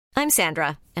I'm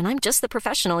Sandra, and I'm just the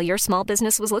professional your small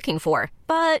business was looking for.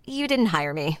 But you didn't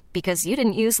hire me because you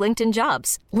didn't use LinkedIn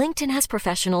Jobs. LinkedIn has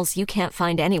professionals you can't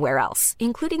find anywhere else,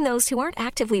 including those who aren't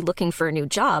actively looking for a new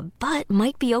job, but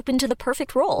might be open to the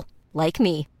perfect role, like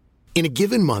me. In a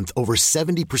given month, over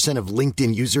 70% of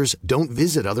LinkedIn users don't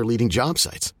visit other leading job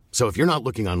sites. So if you're not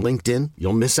looking on LinkedIn,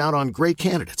 you'll miss out on great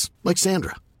candidates like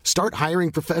Sandra. Start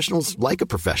hiring professionals like a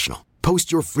professional.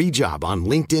 Post your free job on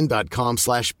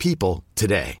linkedin.com/people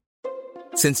today.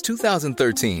 Since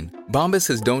 2013, Bombas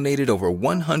has donated over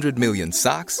 100 million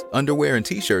socks, underwear, and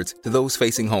T-shirts to those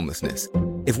facing homelessness.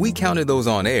 If we counted those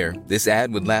on air, this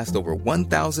ad would last over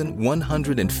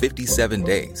 1,157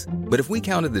 days. But if we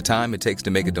counted the time it takes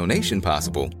to make a donation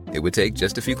possible, it would take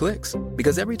just a few clicks.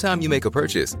 Because every time you make a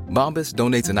purchase, Bombas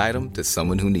donates an item to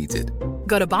someone who needs it.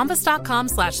 Go to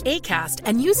bombas.com/ACAST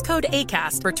and use code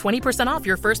ACAST for 20% off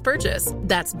your first purchase.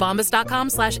 That's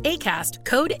bombas.com/ACAST,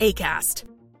 code ACAST.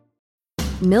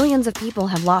 Millions of people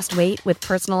have lost weight with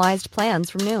personalized plans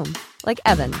from Noom. Like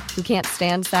Evan, who can't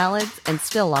stand salads and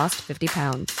still lost 50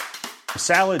 pounds.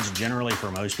 Salads generally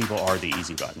for most people are the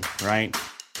easy button, right?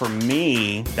 For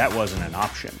me, that wasn't an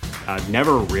option. I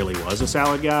never really was a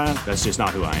salad guy. That's just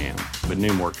not who I am. But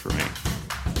Noom worked for me.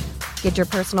 Get your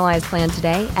personalized plan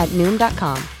today at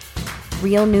Noom.com.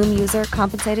 Real Noom user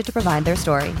compensated to provide their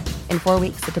story. In 4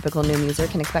 weeks, the typical Noom user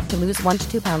can expect to lose 1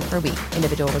 to 2 pounds per week.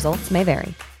 Individual results may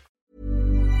vary.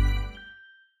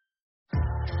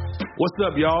 What's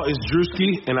up, y'all? It's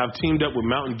Drewski, and I've teamed up with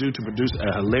Mountain Dew to produce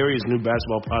a hilarious new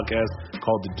basketball podcast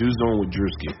called The Dew Zone with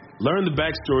Drewski. Learn the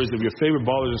backstories of your favorite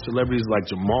ballers and celebrities like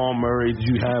Jamal Murray. Did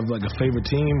you have like a favorite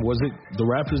team? Was it the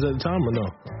Raptors at the time or no?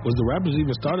 Was the Raptors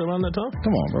even started around that time?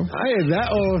 Come on, bro. I ain't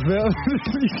that old, fam.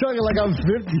 You talking like I'm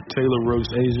 50. Taylor Rooks,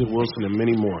 Asia Wilson, and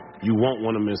many more. You won't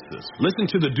want to miss this. Listen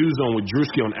to The Dew Zone with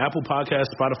Drewski on Apple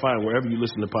Podcasts, Spotify, and wherever you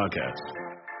listen to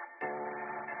podcasts.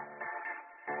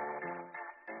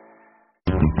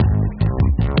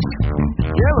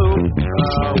 Hello.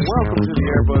 Welcome to the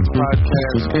Airbuds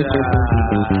Podcast.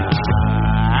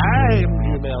 I'm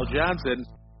Jamel Johnson.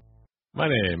 My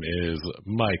name is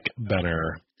Mike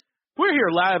Benner. We're here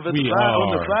live at on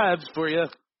the Fives for you.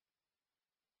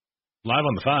 Live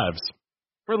on the Fives?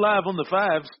 We're live on the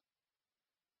Fives.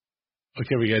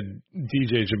 Okay, we got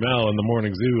DJ Jamel in the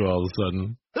Morning Zoo all of a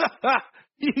sudden.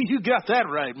 You got that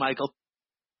right, Michael.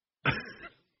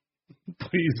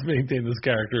 Please maintain this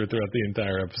character throughout the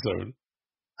entire episode.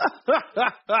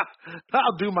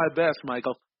 I'll do my best,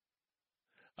 Michael.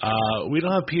 We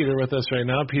don't have Peter with us right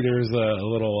now. Peter's a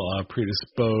little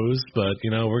predisposed, but,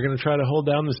 you know, we're going to try to hold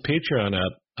down this Patreon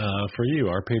app for you,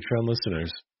 our Patreon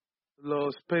listeners.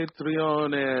 Los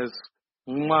Patreones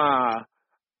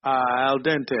al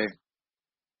dente.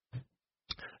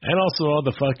 And also all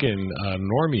the fucking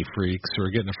normie freaks who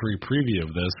are getting a free preview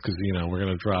of this because, you know, we're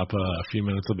going to drop a few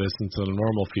minutes of this into the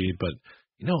normal feed. But,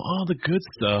 you know, all the good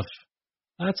stuff,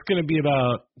 that's going to be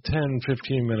about 10,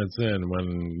 15 minutes in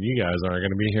when you guys aren't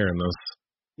going to be hearing this.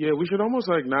 Yeah, we should almost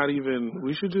like not even,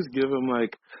 we should just give them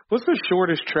like, what's the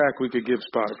shortest track we could give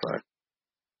Spotify?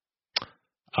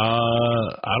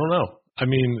 I don't know. I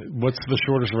mean, what's the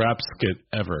shortest rap skit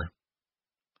ever?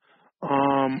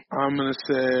 I'm going to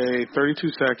say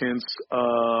 32 seconds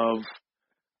of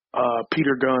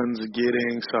Peter Guns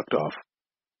getting sucked off.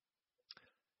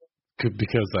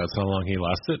 Because that's how long he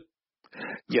lasted?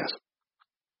 Yes.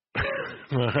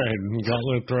 All right,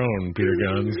 gauntlet thrown, Peter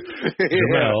Guns.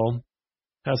 Jamel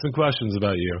has some questions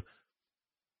about you.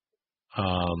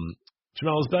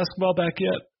 Jamel, is basketball back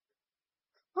yet?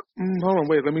 Hold on,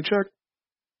 wait, let me check.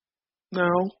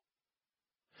 No.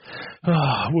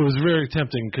 It was very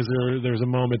tempting because there was a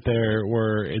moment there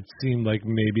where it seemed like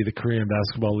maybe the Korean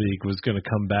Basketball League was going to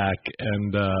come back,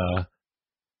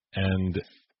 and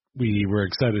we were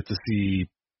excited to see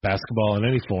basketball in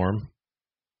any form,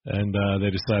 and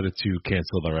they decided to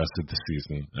cancel the rest of the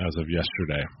season as of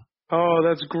yesterday. Oh,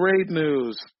 that's great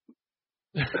news.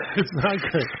 It's not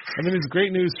great. I mean, it's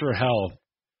great news for health,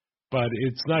 but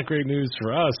it's not great news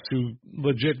for us who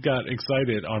legit got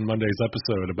excited on Monday's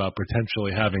episode about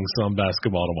potentially having some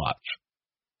basketball to watch.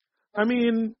 I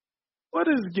mean, what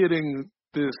is getting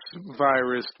this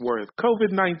virus worth?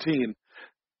 COVID-19.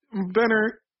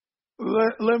 Benner,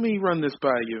 let me run this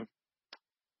by you.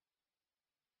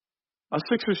 A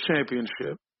Sixers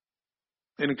championship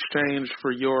in exchange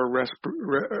for your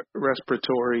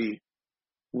respiratory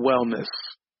wellness.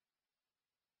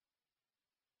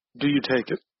 Do you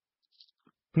take it?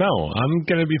 No, I'm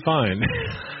going to be fine.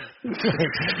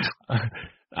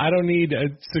 I don't need a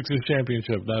Sixers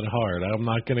championship that hard. I'm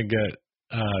not going to get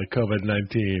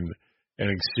COVID-19 in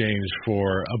exchange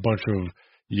for a bunch of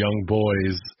young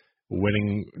boys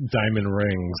winning diamond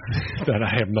rings that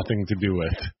I have nothing to do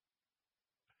with.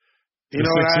 You the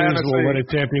know, Sixers will win a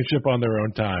championship on their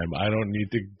own time. I don't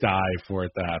need to die for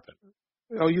it to happen.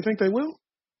 Oh, you think they will?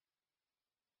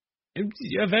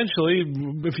 Eventually,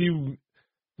 if you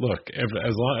look,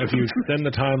 if you extend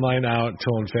the timeline out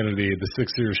till infinity, the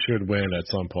Sixers should win at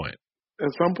some point.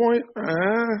 At some point?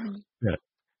 Yeah.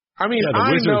 I mean, the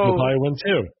Wizards will probably win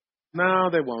too. No,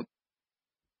 they won't.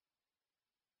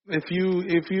 If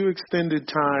you extended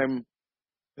time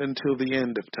until the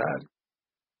end of time,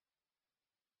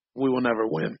 we will never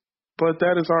win. But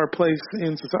that is our place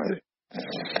in society.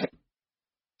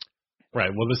 Right.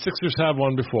 Well, the Sixers have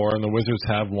won before, and the Wizards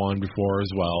have won before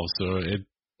as well. So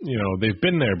they've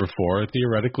been there before.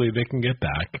 Theoretically, they can get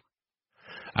back.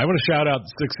 I want to shout out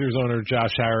the Sixers owner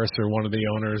Josh Harris, or one of the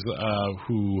owners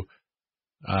who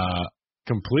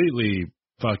completely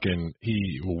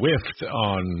he whiffed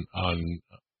on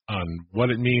what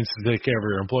it means to take care of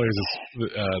your employees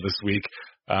this week.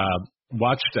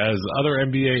 Watched as other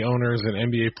NBA owners and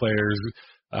NBA players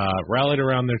rallied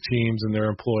around their teams and their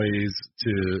employees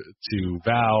to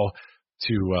vow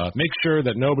to make sure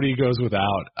that nobody goes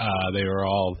without. They were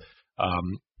all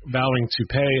vowing to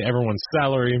pay everyone's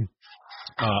salary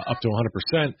up to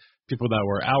 100%. People that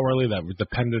were hourly, that were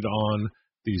dependent on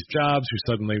these jobs, who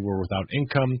suddenly were without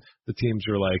income. The teams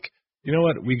were like, you know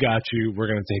what, we got you. We're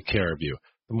going to take care of you.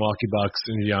 The Milwaukee Bucks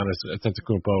and Giannis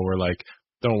Antetokounmpo were like,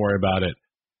 don't worry about it.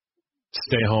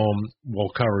 Stay home. We'll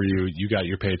cover you. You got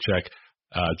your paycheck.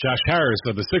 Josh Harris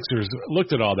of the Sixers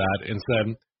looked at all that and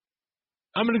said,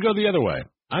 I'm going to go the other way.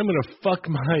 I'm going to fuck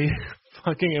my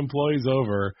fucking employees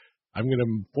over. I'm going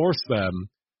to force them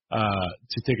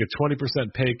to take a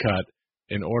 20% pay cut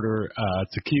in order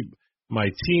to keep my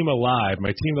team alive, my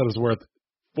team that is worth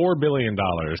 $4 billion. And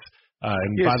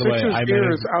by the way, I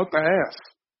managed out the ass.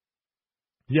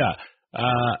 Yeah.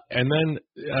 And then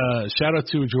shout out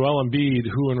to Joel Embiid,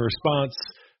 who in response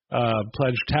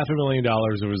pledged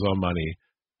 $500,000 of his own money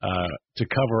to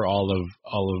cover all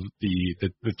of the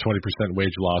 20%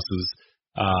 wage losses.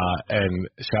 And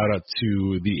shout out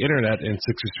to the internet and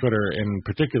Sixers Twitter in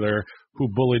particular, who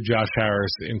bullied Josh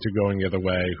Harris into going the other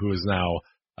way, who is now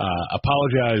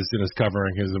apologized and is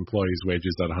covering his employees'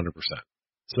 wages at 100%.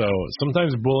 So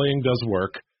sometimes bullying does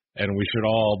work, and we should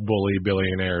all bully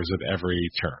billionaires at every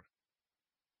turn.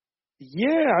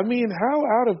 Yeah, I mean, how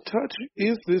out of touch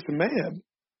is this man?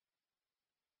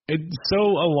 It's so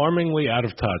alarmingly out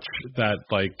of touch that,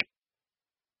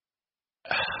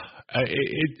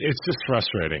 it's just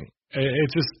frustrating.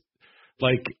 It's just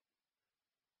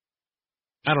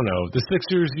I don't know. The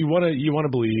Sixers, you want to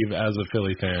believe as a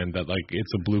Philly fan that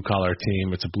it's a blue collar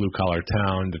team, it's a blue collar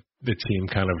town. The team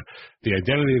the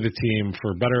identity of the team,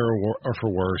 for better or for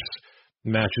worse,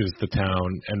 matches the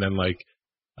town, and then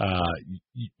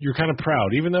you're kind of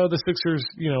proud, even though the Sixers,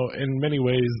 in many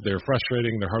ways they're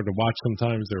frustrating, they're hard to watch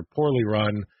sometimes, they're poorly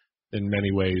run in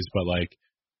many ways. But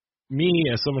me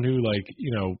as someone who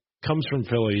comes from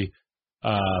Philly,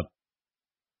 I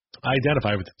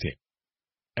identify with the team.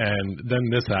 And then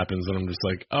this happens, and I'm just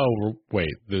like, oh,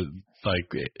 wait, the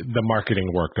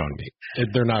marketing worked on me.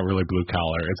 They're not really blue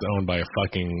collar. It's owned by a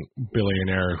fucking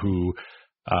billionaire who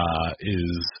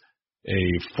is a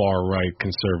far-right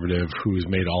conservative who's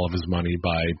made all of his money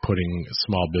by putting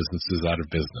small businesses out of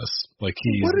business.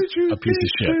 He's a piece of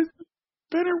shit.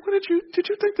 Benner, did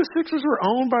you think the Sixers were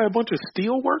owned by a bunch of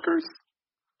steel workers?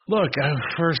 Look,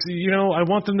 first, I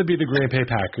want them to be the Green Bay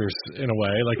Packers in a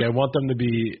way. I want them to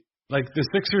be the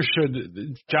Sixers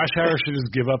Josh Harris should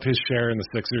just give up his share in the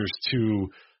Sixers to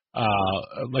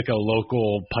a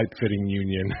local pipe fitting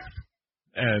union,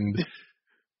 and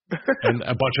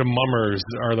a bunch of mummers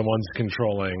are the ones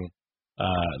controlling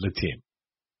the team.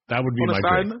 That would be my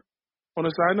dream. On a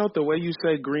side note, the way you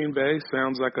say Green Bay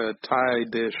sounds like a Thai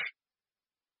dish.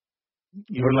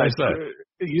 What did I say?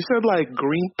 You said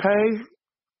Green Pay.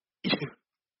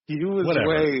 You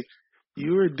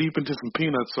were deep into some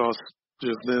peanut sauce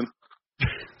just then.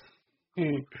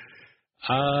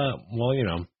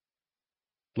 Well,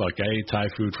 look, I ate Thai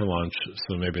food for lunch,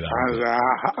 so maybe that.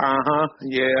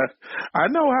 Yeah. I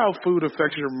know how food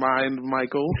affects your mind,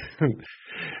 Michael.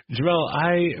 Jamel,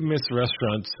 I miss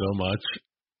restaurants so much.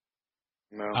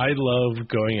 No. I love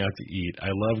going out to eat. I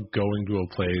love going to a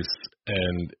place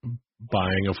and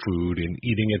buying a food and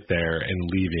eating it there and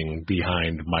leaving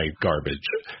behind my garbage.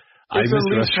 I miss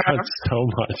restaurants so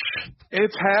much.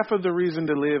 It's half of the reason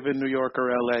to live in New York or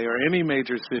LA or any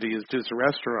major city is just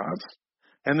restaurants.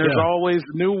 And there's always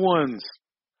new ones.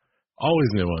 Always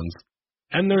new ones.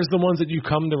 And there's the ones that you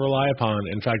come to rely upon.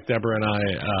 In fact, Deborah and I,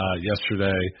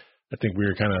 yesterday, I think we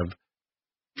were kind of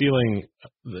feeling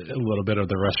a little bit of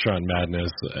the restaurant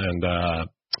madness, and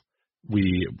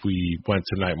we went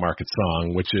to Night Market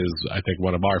Song, which is, I think,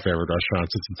 one of our favorite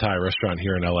restaurants. It's a Thai restaurant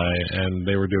here in LA, and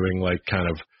they were doing like kind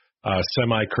of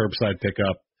semi curbside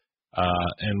pickup,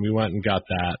 and we went and got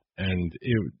that, and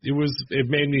it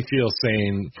made me feel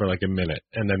sane for like a minute,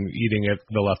 and then eating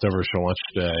the leftovers for lunch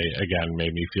today again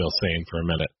made me feel sane for a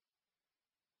minute.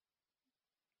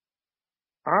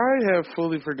 I have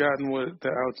fully forgotten what the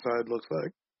outside looks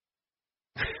like.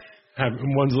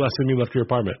 When's the last time you left your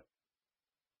apartment?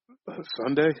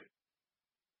 Sunday.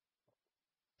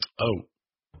 Oh,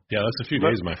 yeah, that's a few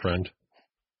days, my friend.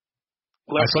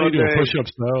 I saw Sunday. you doing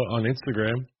push-ups though on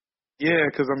Instagram. Yeah,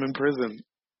 because I'm in prison.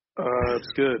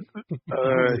 It's good.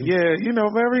 Yeah, you know,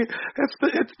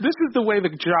 this is the way the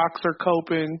jocks are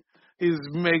coping, is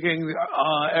making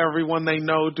everyone they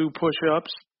know do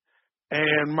push-ups.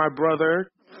 And my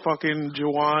brother, fucking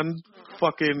Juwan,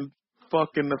 fucking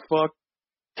the fuck,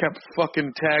 kept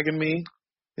fucking tagging me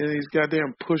in these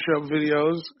goddamn push-up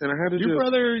videos, and I had to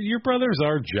Your brothers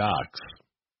are jocks.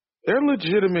 They're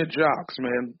legitimate jocks,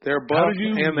 man. They're buff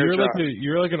and they're jocks.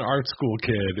 You're like an art school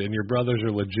kid, and your brothers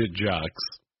are legit jocks.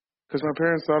 Because my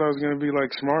parents thought I was going to be,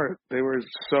 like, smart. They were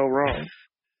so wrong.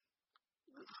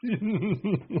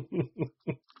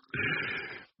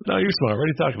 No, you're smart. What are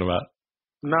you talking about?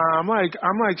 Nah, I'm like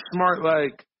smart,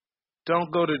 like,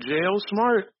 don't go to jail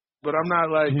smart, but I'm not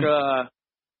like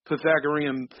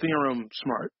Pythagorean theorem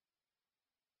smart.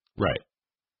 Right.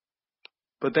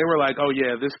 But they were like, oh,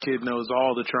 yeah, this kid knows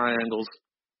all the triangles.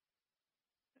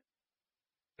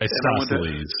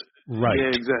 Isosceles. Right. Yeah,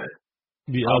 exactly.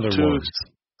 The other ones.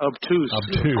 Obtuse, of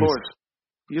course.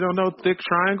 You don't know thick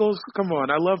triangles? Come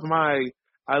on, I love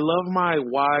my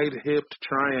wide-hipped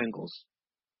triangles.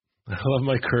 I love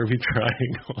my curvy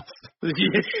triangles.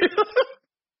 Yeah.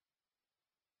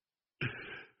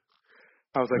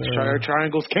 I was like,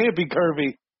 triangles can't be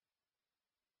curvy.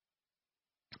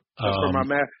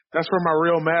 That's for my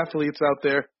real mathletes out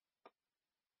there.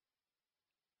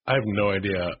 I have no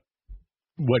idea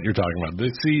what you're talking about.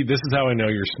 See, this is how I know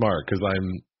you're smart, because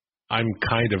I'm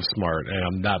kind of smart, and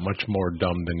I'm that much more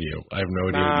dumb than you. I have no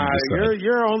idea what you just said.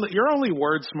 You're only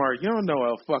word smart. You don't know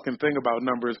a fucking thing about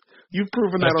numbers. You've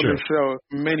proven that on this show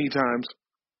many times.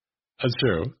 That's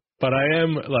true. But I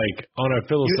am, like, on a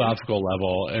philosophical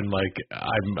level, and, like,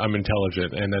 I'm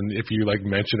intelligent. And then if you, like,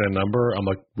 mention a number, I'm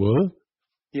like, what?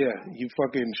 Yeah, you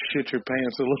fucking shit your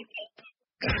pants a little.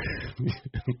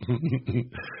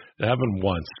 It happened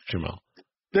once, Jamal.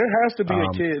 There has to be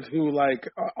a kid who, like,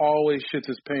 always shits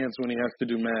his pants when he has to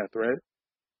do math, right?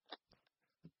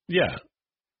 Yeah.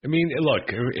 I mean, look,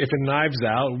 if in Knives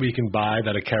Out we can buy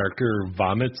that a character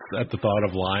vomits at the thought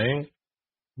of lying,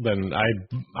 then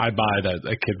I buy that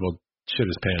a kid will shit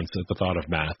his pants at the thought of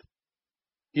math.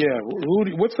 Yeah.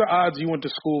 What's the odds you went to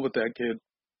school with that kid?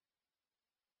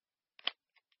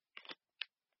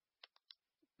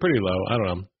 Pretty low. I don't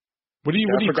know. What are you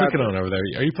clicking on over there?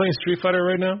 Are you playing Street Fighter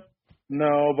right now?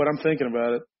 No, but I'm thinking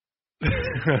about it.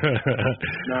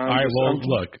 All right,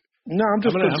 look. No, I'm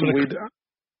just putting some weed.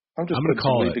 I'm going to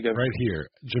call it together. right here.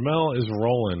 Jamel is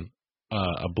rolling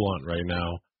a blunt right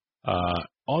now.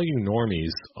 All you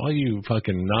normies, all you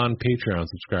fucking non-Patreon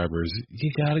subscribers,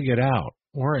 you got to get out.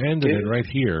 We're ending it right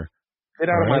here. Get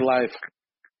out of my life.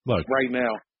 Look. Right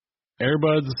now.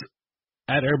 Airbuds,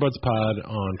 at AirbudsPod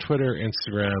on Twitter,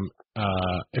 Instagram.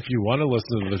 If you want to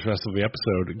listen to the rest of the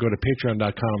episode, go to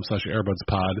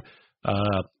patreon.com/AirbudsPod.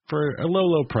 For a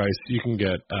low price, you can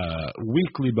get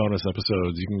weekly bonus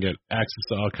episodes. You can get access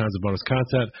to all kinds of bonus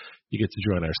content. You get to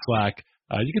join our Slack.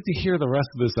 You get to hear the rest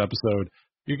of this episode.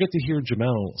 You get to hear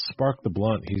Jamel spark the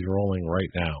blunt he's rolling right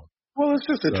now. Well, it's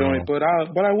just a joint, but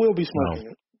I will be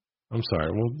smoking it. I'm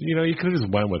sorry. Well, you could have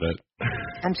just went with it.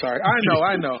 I'm sorry.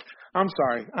 I know. I'm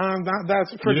sorry.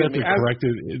 Forgive me. You have to correct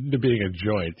it into being a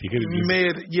joint. You could have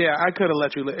just... Yeah, I could have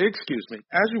let you. Excuse me,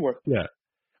 as you were. Yeah.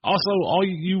 Also, I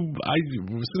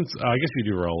guess you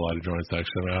do roll a lot of joints.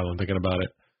 Actually, now I'm thinking about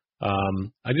it.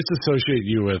 I just associate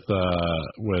you with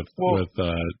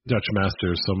Dutch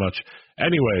Masters so much.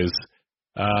 Anyways,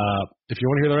 if you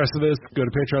want to hear the rest of this, go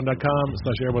to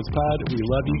patreon.com/AirbudsPod. We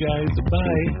love you guys.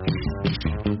 Bye.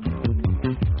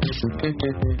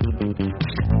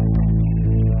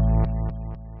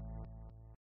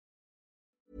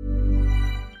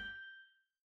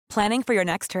 Planning for your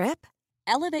next trip?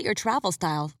 Elevate your travel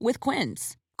style with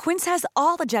Quince. Quince has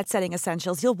all the jet-setting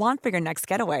essentials you'll want for your next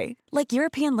getaway, like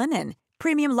European linen,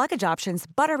 premium luggage options,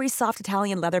 buttery soft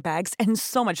Italian leather bags, and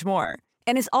so much more.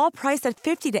 And is all priced at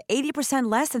 50 to 80%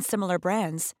 less than similar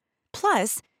brands.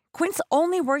 Plus, Quince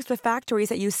only works with factories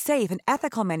that use safe and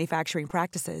ethical manufacturing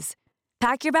practices.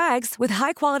 Pack your bags with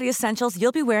high-quality essentials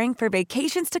you'll be wearing for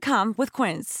vacations to come with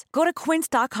Quince. Go to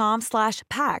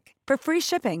quince.com/pack for free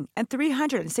shipping and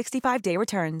 365-day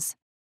returns.